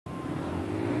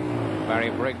Barry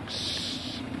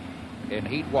Briggs in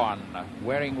Heat 1,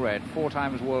 wearing red, 4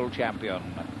 times world champion.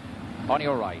 On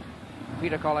your right,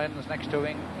 Peter Collins, next to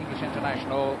English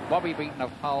international, Bobby Beaton of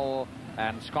Hull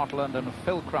and Scotland, and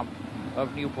Phil Crump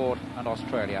of Newport and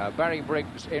Australia. Barry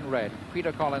Briggs in red,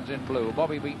 Peter Collins in blue,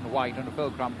 Bobby Beaton white, and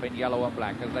Phil Crump in yellow and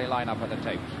black as they line up at the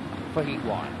tapes for Heat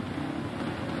 1.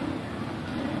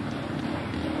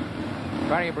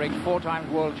 Barry Briggs, 4 times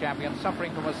world champion,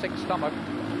 suffering from a sick stomach,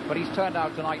 but he's turned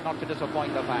out tonight not to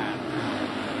disappoint the fans.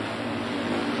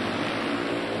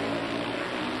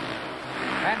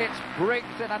 And it's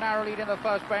Briggs in a narrow lead in the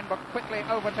first bend, but quickly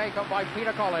overtaken by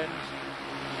Peter Collins.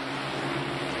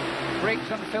 Briggs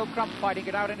and Phil Crump fighting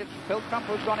it out, and it's Phil Crump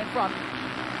who's gone in front.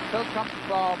 Phil Crump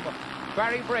from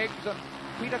Barry Briggs, and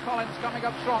Peter Collins coming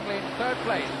up strongly in 3rd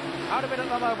place. Out of it at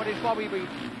the moment is Bobby Beaton.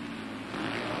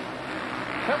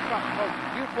 Phil Crump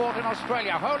from Newport in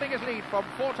Australia, holding his lead from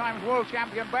 4 times world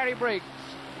champion Barry Briggs.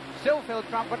 Still Phil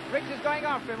Crump, but Briggs is going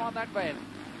after him on that bend.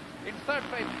 In 3rd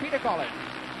place, Peter Collins.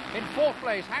 In 4th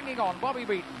place, hanging on, Bobby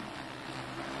Beaton.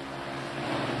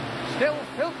 Still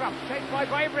Phil Crump, chased by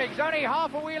Barry Briggs, only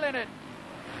half a wheel in it.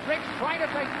 Briggs trying to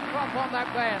take Crump on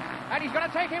that bend, and he's going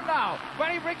to take him now.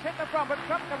 Barry Briggs hit the front, but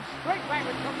Crump comes straight back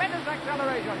with tremendous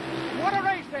acceleration. What a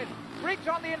race this! Briggs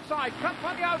on the inside, Crump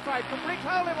on the outside. Can Briggs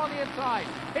hold him on the inside?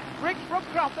 It's Briggs from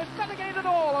Crump. There's nothing in it at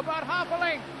all, about half a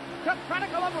length. Crump trying to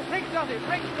come up, but Briggs does it.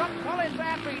 Briggs, Crump, Collins,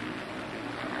 and Beaton.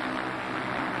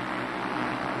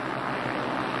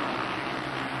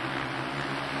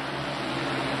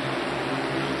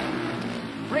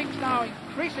 Briggs now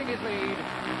increasing his lead.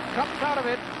 Crump's out of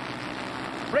it.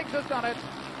 Briggs has done it.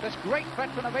 This great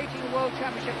veteran of 18 World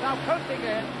Championships now coasting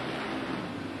in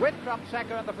with Crump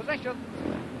second. The position: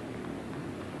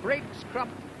 Briggs,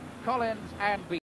 Crump, Collins, and Beaton.